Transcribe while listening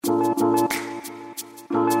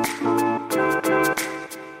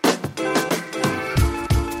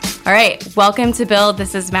All right, welcome to Build.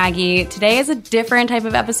 This is Maggie. Today is a different type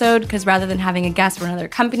of episode because rather than having a guest from another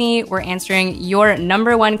company, we're answering your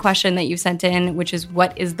number one question that you sent in, which is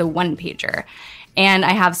what is the one-pager? And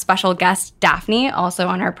I have special guest Daphne, also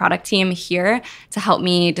on our product team here, to help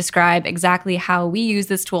me describe exactly how we use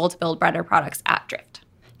this tool to build better products at Drift.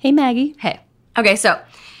 Hey, Maggie. Hey. Okay, so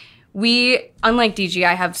unlike DG,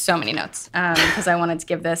 I have so many notes because I wanted to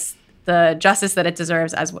give this the justice that it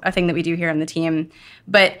deserves as a thing that we do here on the team.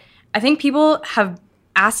 But I think people have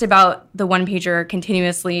asked about the one-pager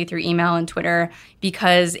continuously through email and Twitter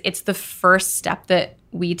because it's the first step that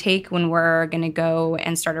we take when we're going to go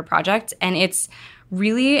and start a project. And it's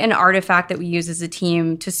really an artifact that we use as a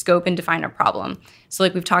team to scope and define a problem. So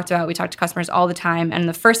like we've talked about, we talk to customers all the time. And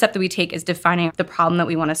the first step that we take is defining the problem that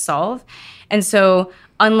we want to solve. And so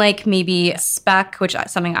unlike maybe a spec, which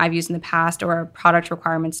is something I've used in the past, or a product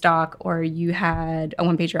requirements doc, or you had a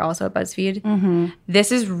one-pager also at BuzzFeed,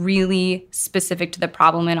 this is really specific to the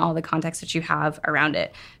problem and all the context that you have around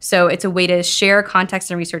it. So it's a way to share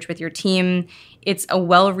context and research with your team. It's a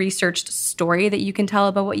well-researched story that you can tell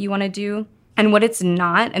about what you want to do. And what it's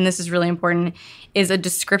not, and this is really important, is a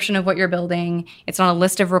description of what you're building. It's not a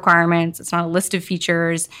list of requirements. It's not a list of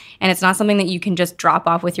features. And it's not something that you can just drop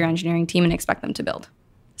off with your engineering team and expect them to build.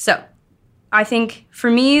 So I think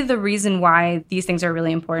for me, the reason why these things are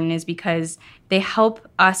really important is because they help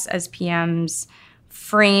us as PMs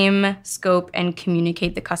frame, scope, and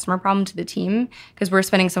communicate the customer problem to the team, because we're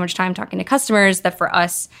spending so much time talking to customers that for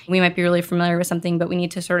us, we might be really familiar with something, but we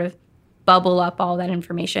need to sort of bubble up all that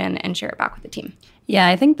information and share it back with the team. Yeah,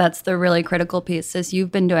 I think that's the really critical piece is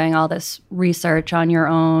you've been doing all this research on your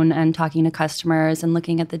own and talking to customers and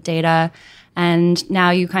looking at the data. And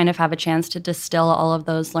now you kind of have a chance to distill all of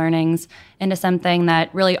those learnings into something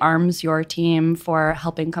that really arms your team for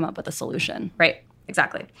helping come up with a solution. Right,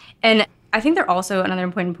 exactly. And I think they're also another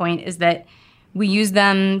important point is that we use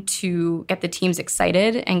them to get the teams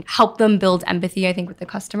excited and help them build empathy, I think, with the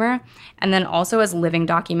customer. And then also as living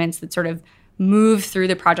documents that sort of move through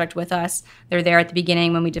the project with us. They're there at the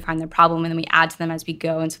beginning when we define the problem, and then we add to them as we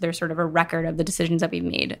go. And so they're sort of a record of the decisions that we've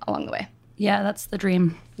made along the way. Yeah, that's the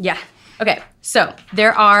dream. Yeah. Okay, so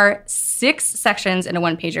there are 6 sections in a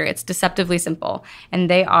one-pager. It's deceptively simple. And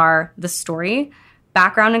they are the story,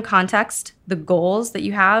 background and context, the goals that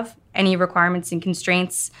you have, any requirements and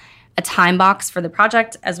constraints, a time box for the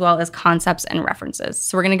project, as well as concepts and references.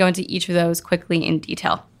 So we're going to go into each of those quickly in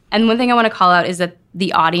detail. And one thing I want to call out is that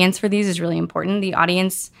the audience for these is really important. The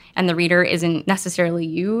audience and the reader isn't necessarily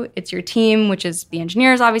you. It's your team, which is the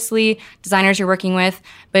engineers, obviously, designers you're working with.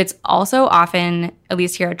 But it's also often, at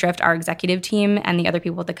least here at Drift, our executive team and the other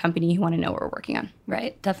people at the company who want to know what we're working on.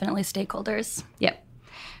 Right, definitely stakeholders. Yep.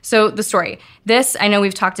 So the story. This, I know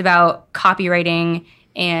we've talked about copywriting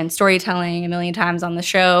and storytelling a million times on the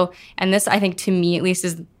show. And this, I think, to me at least,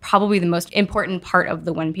 is probably the most important part of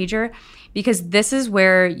the one-pager, because this is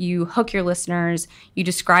where you hook your listeners, you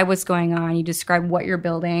describe what's going on, you describe what you're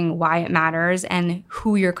building, why it matters, and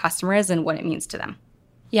who your customer is and what it means to them.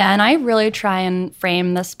 Yeah, and I really try and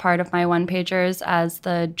frame this part of my one-pagers as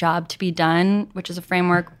the job to be done, which is a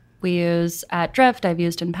framework we use at Drift, I've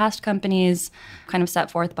used in past companies, kind of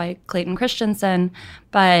set forth by Clayton Christensen.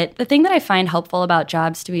 But the thing that I find helpful about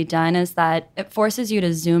jobs to be done is that it forces you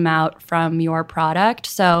to zoom out from your product.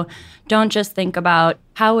 So don't just think about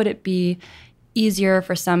how would it be easier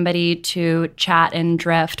for somebody to chat in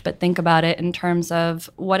Drift, but think about it in terms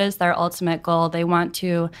of what is their ultimate goal. They want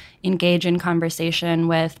to engage in conversation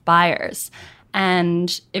with buyers.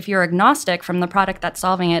 And if you're agnostic from the product that's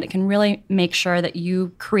solving it, it can really make sure that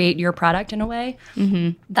you create your product in a way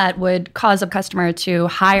that would cause a customer to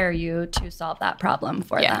hire you to solve that problem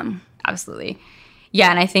for them. Absolutely.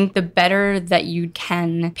 Yeah, and I think the better that you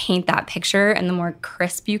can paint that picture and the more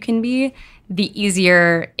crisp you can be, the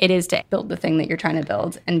easier it is to build the thing that you're trying to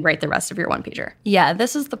build and write the rest of your one-pager. Yeah,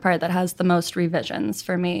 this is the part that has the most revisions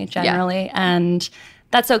for me generally. Yeah. And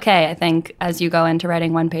that's okay, I think, as you go into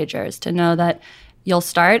writing one-pagers, to know that you'll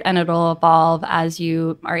start and it'll evolve as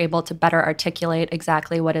you are able to better articulate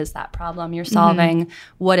exactly what is that problem you're solving,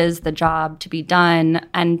 what is the job to be done,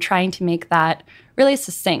 and trying to make that really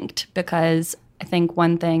succinct, because I think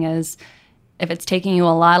one thing is if it's taking you a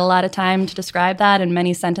lot of time to describe that in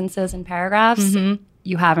many sentences and paragraphs,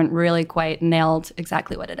 you haven't really quite nailed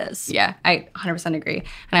exactly what it is. Yeah, I 100% agree.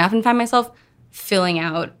 And I often find myself filling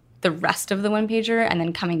out the rest of the one-pager and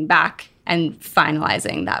then coming back and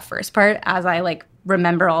finalizing that first part as I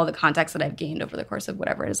remember all the context that I've gained over the course of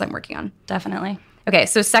whatever it is I'm working on. Definitely. Okay,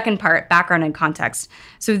 so second part, background and context.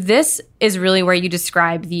 So this is really where you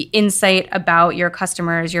describe the insight about your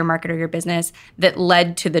customers, your market, or your business that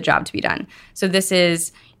led to the job to be done. So this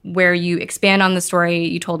is where you expand on the story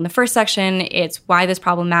you told in the first section. It's why this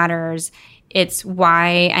problem matters. It's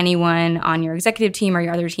why anyone on your executive team or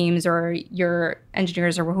your other teams or your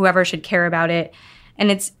engineers or whoever should care about it. And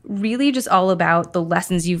it's really just all about the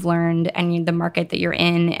lessons you've learned and the market that you're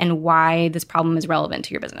in and why this problem is relevant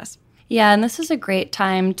to your business. Yeah, and this is a great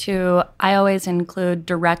time I always include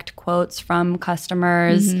direct quotes from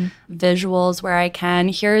customers, visuals where I can.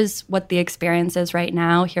 Here's what the experience is right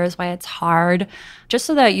now. Here's why it's hard, just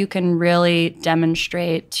so that you can really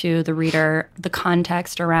demonstrate to the reader the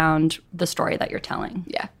context around the story that you're telling.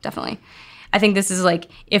 Yeah, definitely. I think this is like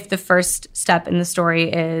if the first step in the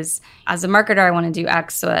story is, as a marketer, I want to do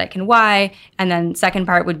X so that I can Y. And then second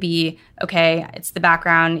part would be, okay, it's the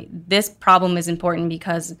background. This problem is important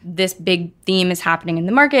because this big theme is happening in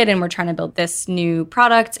the market and we're trying to build this new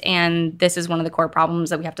product. And this is one of the core problems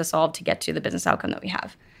that we have to solve to get to the business outcome that we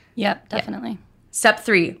have. Yep, definitely. Yeah. Step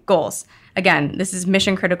 3, goals. Again, this is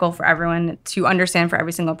mission critical for everyone to understand for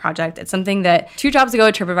every single project. It's something that 2 jobs ago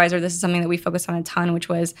at TripAdvisor, this is something that we focused on a ton, which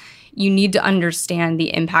was you need to understand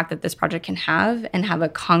the impact that this project can have and have a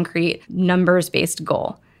concrete numbers-based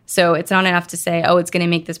goal. So it's not enough to say, oh, it's going to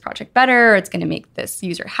make this project better, or it's going to make this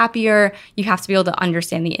user happier. You have to be able to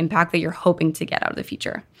understand the impact that you're hoping to get out of the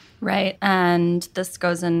feature. Right. And this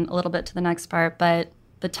goes in a little bit to the next part, but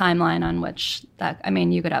the timeline on which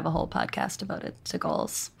you could have a whole podcast devoted to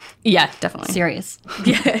goals. Yeah, definitely. Serious.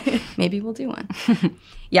 Yeah, maybe we'll do one.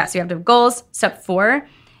 Yeah, so you have to have goals. Step 4,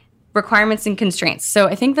 requirements and constraints. So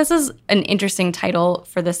I think this is an interesting title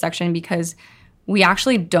for this section because we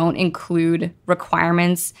actually don't include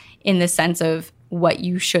requirements in the sense of what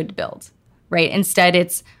you should build, right? Instead,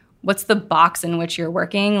 it's what's the box in which you're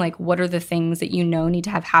working? Like, what are the things that you know need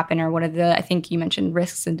to have happen? Or what are I think you mentioned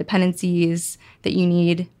risks and dependencies that you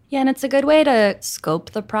need. Yeah, and it's a good way to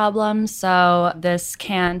scope the problem. So this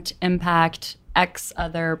can't impact X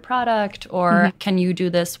other product, or can you do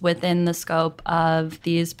this within the scope of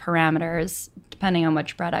these parameters, depending on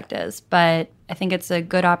which product is. But I think it's a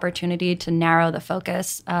good opportunity to narrow the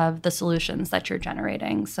focus of the solutions that you're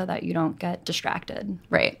generating so that you don't get distracted.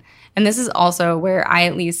 Right. And this is also where I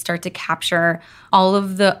at least start to capture all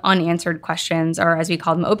of the unanswered questions, or as we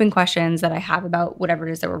call them, open questions that I have about whatever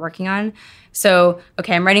it is that we're working on. So,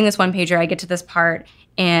 okay, I'm writing this one pager, I get to this part,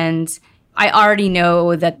 and I already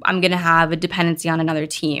know that I'm going to have a dependency on another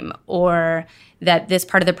team, or that this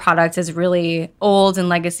part of the product is really old and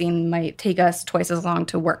legacy and might take us twice as long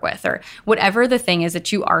to work with, or whatever the thing is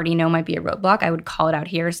that you already know might be a roadblock. I would call it out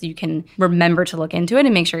here so you can remember to look into it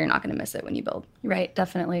and make sure you're not going to miss it when you build. Right,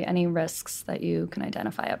 definitely. Any risks that you can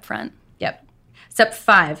identify up front. Yep. Step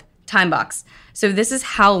 5, time box. So this is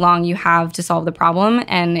how long you have to solve the problem.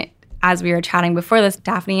 And as we were chatting before this,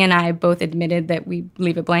 Daphne and I both admitted that we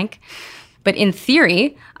leave it blank. But in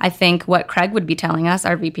theory, I think what Craig would be telling us,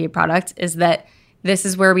 our VP of product, is that this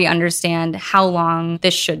is where we understand how long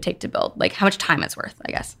this should take to build, like how much time it's worth,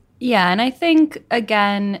 I guess. Yeah, and I think,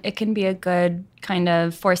 again, it can be a good kind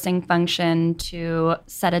of forcing function to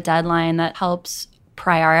set a deadline that helps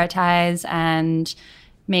prioritize and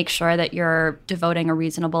make sure that you're devoting a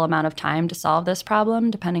reasonable amount of time to solve this problem,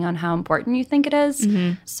 depending on how important you think it is.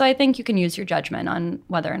 So I think you can use your judgment on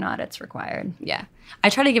whether or not it's required. Yeah. I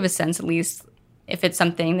try to give a sense, at least, if it's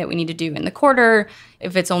something that we need to do in the quarter,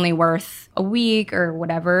 if it's only worth a week or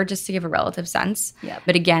whatever, just to give a relative sense. Yep.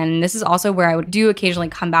 But again, this is also where I would do occasionally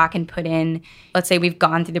come back and put in, let's say we've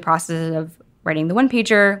gone through the process of writing the one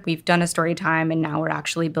pager, we've done a story time, and now we're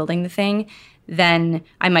actually building the thing. Then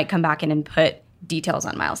I might come back in and put details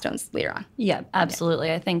on milestones later on. Yeah, absolutely.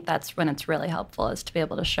 Yeah. I think that's when it's really helpful, is to be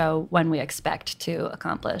able to show when we expect to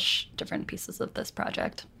accomplish different pieces of this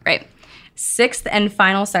project. Right. 6th and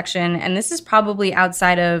final section, and this is probably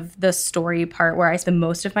outside of the story part where I spend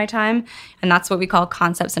most of my time, and that's what we call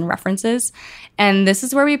concepts and references. And this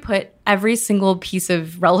is where we put every single piece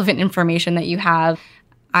of relevant information that you have.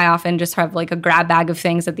 I often just have like a grab bag of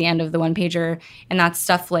things at the end of the one pager, and that's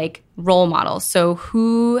stuff like role models. So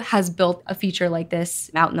who has built a feature like this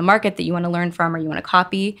out in the market that you want to learn from or you want to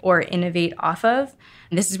copy or innovate off of?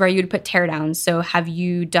 And this is where you would put teardowns. So have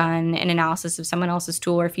you done an analysis of someone else's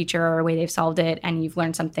tool or feature or a way they've solved it and you've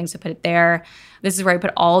learned something, so put it there. This is where I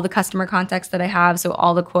put all the customer context that I have, so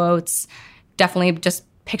all the quotes, definitely just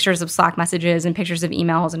pictures of Slack messages and pictures of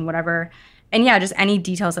emails and whatever. And yeah, just any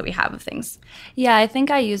details that we have of things. Yeah, I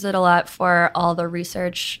think I use it a lot for all the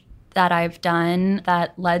research that I've done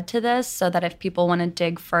that led to this, so that if people want to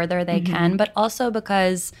dig further, they can, but also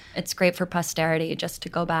because it's great for posterity just to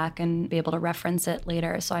go back and be able to reference it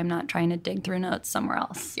later, so I'm not trying to dig through notes somewhere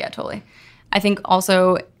else. Yeah, totally. I think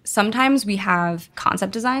also sometimes we have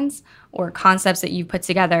concept designs or concepts that you put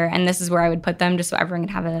together, and this is where I would put them just so everyone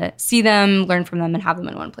can see them, learn from them, and have them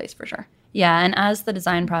in one place for sure. Yeah, and as the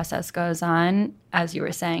design process goes on, as you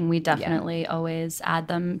were saying, we definitely always add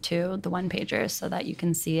them to the one-pagers so that you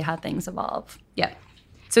can see how things evolve. Yeah.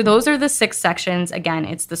 So those are the 6 sections. Again,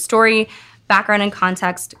 it's the story, background and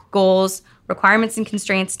context, goals, requirements and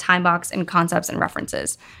constraints, time box, and concepts and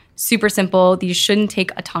references. Super simple. These shouldn't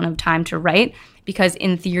take a ton of time to write because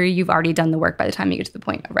in theory, you've already done the work by the time you get to the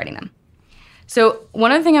point of writing them. So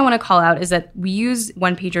one other thing I want to call out is that we use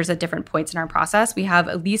one-pagers at different points in our process. We have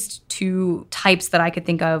at least 2 types that I could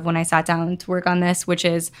think of when I sat down to work on this, which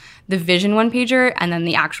is the vision one-pager and then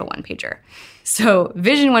the actual one-pager. So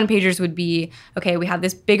vision one-pagers would be, okay, we have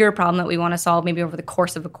this bigger problem that we want to solve maybe over the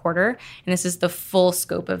course of a quarter, and this is the full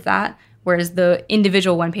scope of that, whereas the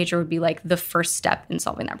individual one-pager would be like the first step in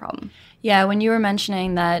solving that problem. Yeah, when you were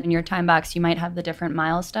mentioning that in your time box, you might have the different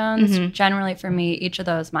milestones. Generally, for me, each of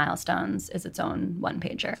those milestones is its own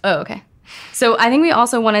one-pager. Oh, okay. So I think we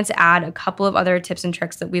also wanted to add a couple of other tips and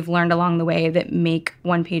tricks that we've learned along the way that make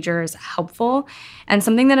one-pagers helpful. And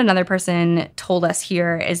something that another person told us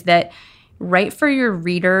here is that write for your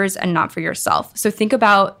readers and not for yourself. So think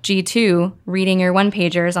about G2 reading your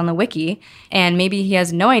one-pagers on the wiki, and maybe he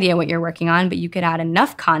has no idea what you're working on, but you could add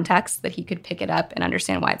enough context that he could pick it up and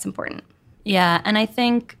understand why it's important. Yeah, and I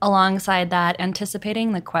think alongside that,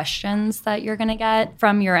 anticipating the questions that you're going to get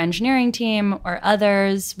from your engineering team or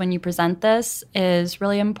others when you present this is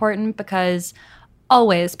really important because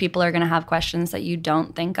always people are going to have questions that you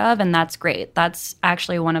don't think of, and that's great. That's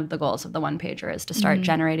actually one of the goals of the one-pager is to start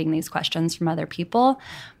generating these questions from other people.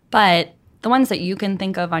 But the ones that you can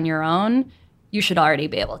think of on your own, you should already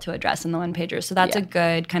be able to address in the one-pager. So that's a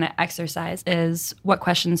good kind of exercise is what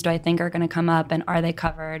questions do I think are going to come up and are they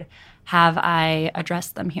covered? Have I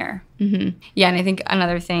addressed them here? Yeah, and I think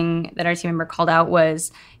another thing that our team member called out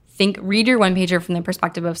was read your one-pager from the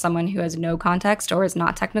perspective of someone who has no context or is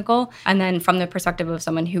not technical, and then from the perspective of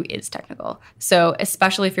someone who is technical. So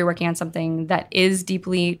especially if you're working on something that is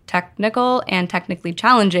deeply technical and technically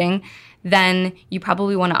challenging, then you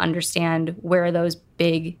probably want to understand where those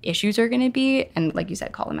big issues are going to be and, like you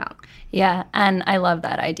said, call them out. Yeah, and I love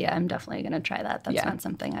that idea. I'm definitely going to try that. That's not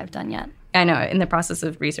something I've done yet. I know. In the process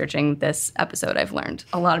of researching this episode, I've learned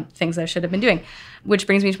a lot of things I should have been doing, which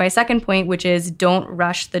brings me to my second point, which is don't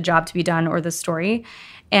rush the job to be done or the story.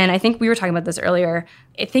 And I think we were talking about this earlier.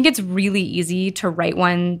 I think it's really easy to write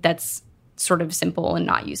one that's sort of simple and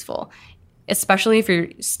not useful, especially if you're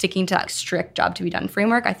sticking to a strict job to be done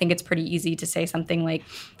framework. I think it's pretty easy to say something like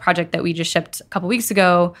project that we just shipped a couple weeks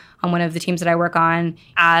ago on one of the teams that I work on.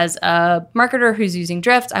 As a marketer who's using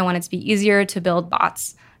Drift, I want it to be easier to build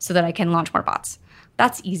bots so that I can launch more bots.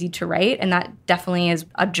 That's easy to write, and that definitely is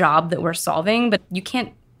a job that we're solving, but you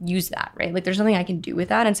can't use that, right? Like there's nothing I can do with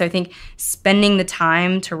that. And so I think spending the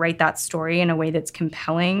time to write that story in a way that's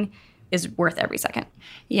compelling is worth every second.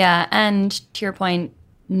 Yeah, and to your point,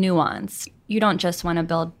 nuance. You don't just want to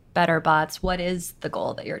build better bots. What is the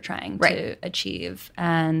goal that you're trying to achieve?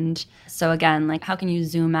 And so again, like how can you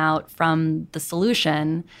zoom out from the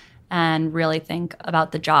solution and really think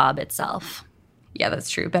about the job itself? Yeah, that's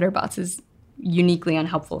true. Better bots is uniquely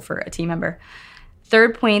unhelpful for a team member.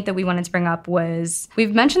 Third point that we wanted to bring up was,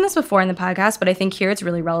 we've mentioned this before in the podcast, but I think here it's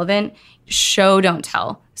really relevant. Show, don't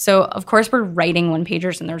tell. So of course we're writing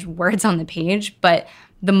one-pagers and there's words on the page, but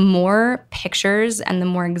the more pictures and the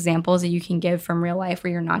more examples that you can give from real life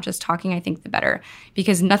where you're not just talking, I think the better.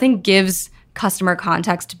 Because nothing gives customer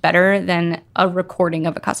context better than a recording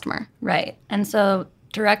of a customer. Right. And so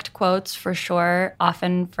direct quotes for sure.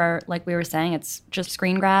 Often for, like we were saying, it's just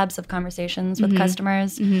screen grabs of conversations with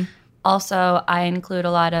customers. Also, I include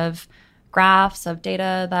a lot of graphs of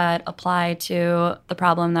data that apply to the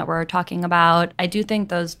problem that we're talking about. I do think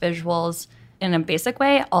those visuals in a basic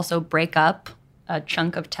way also break up a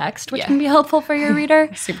chunk of text, which can be helpful for your reader.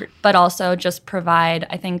 Super. But also just provide,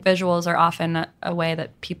 I think visuals are often a way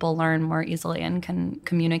that people learn more easily and can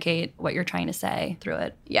communicate what you're trying to say through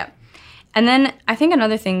it. Yeah. And then I think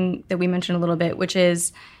another thing that we mentioned a little bit, which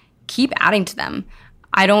is keep adding to them.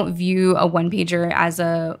 I don't view a one-pager as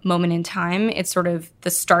a moment in time. It's sort of the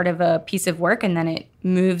start of a piece of work, and then it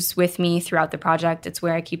moves with me throughout the project. It's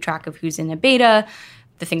where I keep track of who's in a beta,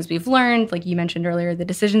 the things we've learned, like you mentioned earlier, the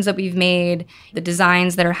decisions that we've made, the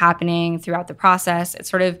designs that are happening throughout the process. It's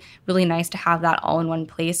sort of really nice to have that all in one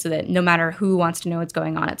place so that no matter who wants to know what's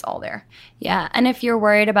going on, it's all there. Yeah, and if you're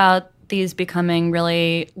worried about these becoming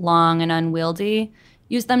really long and unwieldy,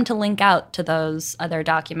 use them to link out to those other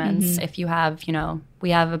documents. If you have,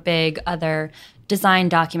 We have a big other design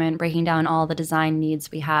document breaking down all the design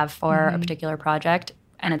needs we have for a particular project,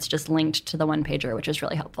 and it's just linked to the one-pager, which is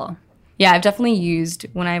really helpful. Yeah, I've definitely used,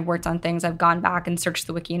 when I've worked on things, I've gone back and searched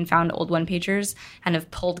the wiki and found old one-pagers and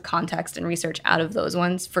have pulled context and research out of those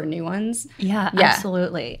ones for new ones. Yeah,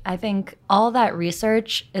 absolutely. I think all that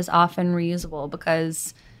research is often reusable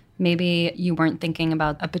because maybe you weren't thinking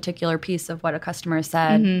about a particular piece of what a customer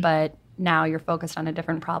said, but now you're focused on a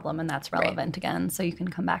different problem and that's relevant again, so you can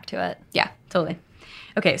come back to it. Yeah, totally.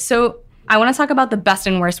 Okay, so I want to talk about the best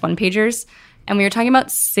and worst one-pagers. And we were talking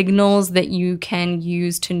about signals that you can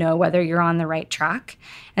use to know whether you're on the right track.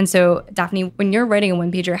 And so, Daphne, when you're writing a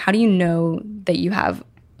one-pager, how do you know that you have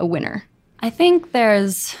a winner? I think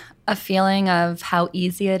there's a feeling of how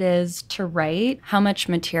easy it is to write. How much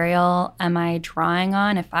material am I drawing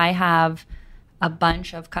on? If I have a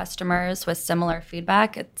bunch of customers with similar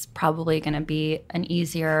feedback, it's probably going to be an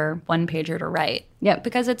easier one-pager to write. Yeah,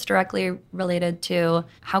 because it's directly related to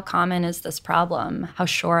how common is this problem? How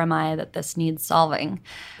sure am I that this needs solving?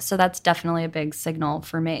 So that's definitely a big signal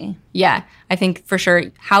for me. Yeah, I think for sure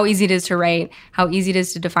how easy it is to write, how easy it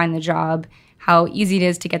is to define the job, how easy it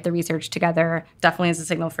is to get the research together definitely is a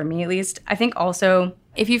signal for me, at least. I think also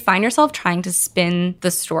if you find yourself trying to spin the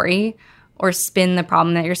story or spin the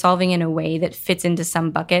problem that you're solving in a way that fits into some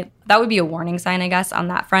bucket, that would be a warning sign, I guess, on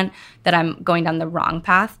that front, that I'm going down the wrong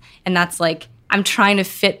path. And that's like, I'm trying to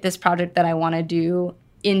fit this project that I want to do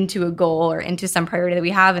into a goal or into some priority that we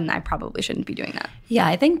have, and I probably shouldn't be doing that. Yeah,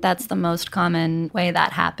 I think that's the most common way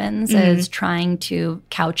that happens is trying to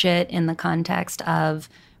couch it in the context of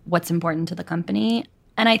what's important to the company.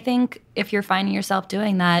 And I think if you're finding yourself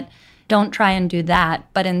doing that, don't try and do that.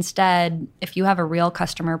 But instead, if you have a real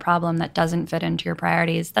customer problem that doesn't fit into your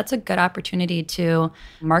priorities, that's a good opportunity to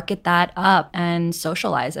market that up and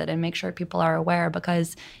socialize it and make sure people are aware,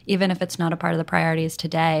 because even if it's not a part of the priorities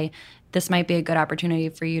today, this might be a good opportunity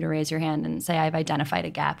for you to raise your hand and say, I've identified a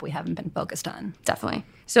gap we haven't been focused on. Definitely.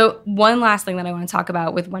 So one last thing that I want to talk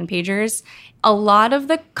about with one-pagers, a lot of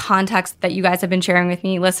the context that you guys have been sharing with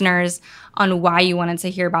me, listeners, on why you wanted to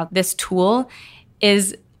hear about this tool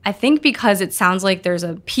is, I think, because it sounds like there's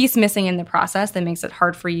a piece missing in the process that makes it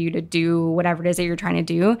hard for you to do whatever it is that you're trying to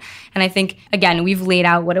do. And I think, again, we've laid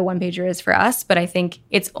out what a one-pager is for us, but I think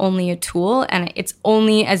it's only a tool and it's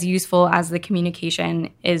only as useful as the communication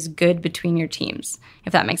is good between your teams,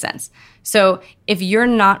 if that makes sense. So if you're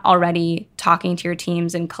not already talking to your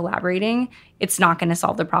teams and collaborating, it's not going to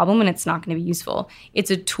solve the problem and it's not going to be useful. It's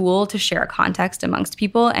a tool to share context amongst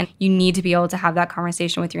people, and you need to be able to have that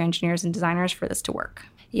conversation with your engineers and designers for this to work.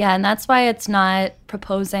 Yeah, and that's why it's not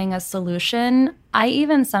proposing a solution. I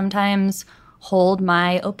even sometimes hold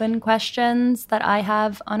my open questions that I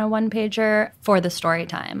have on a one-pager for the story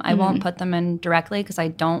time. I won't put them in directly because I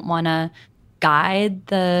don't want to guide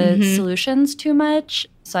the solutions too much.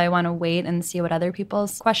 So I want to wait and see what other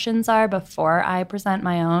people's questions are before I present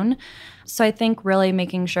my own. So I think really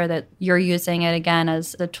making sure that you're using it, again,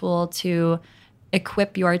 as a tool to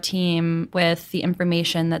equip your team with the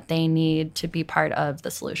information that they need to be part of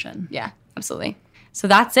the solution. Yeah, absolutely. So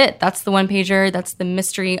that's it. That's the one-pager. That's the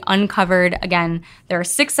mystery uncovered. Again, there are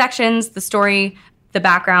 6 sections: the story, the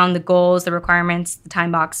background, the goals, the requirements, the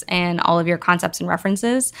time box, and all of your concepts and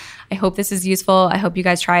references. I hope this is useful. I hope you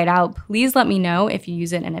guys try it out. Please let me know if you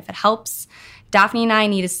use it and if it helps. Daphne and I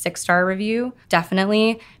need a 6-star review,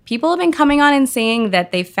 definitely. People have been coming on and saying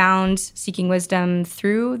that they found Seeking Wisdom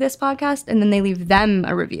through this podcast, and then they leave them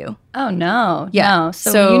a review. Oh, no. Yeah. No.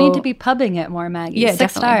 So you need to be pubbing it more, Maggie. Yeah,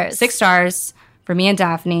 6 stars. 6 stars for me and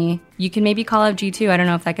Daphne. You can maybe call out G2. I don't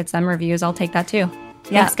know if that gets them reviews. I'll take that too.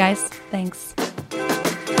 Yeah. Thanks, guys. Thanks.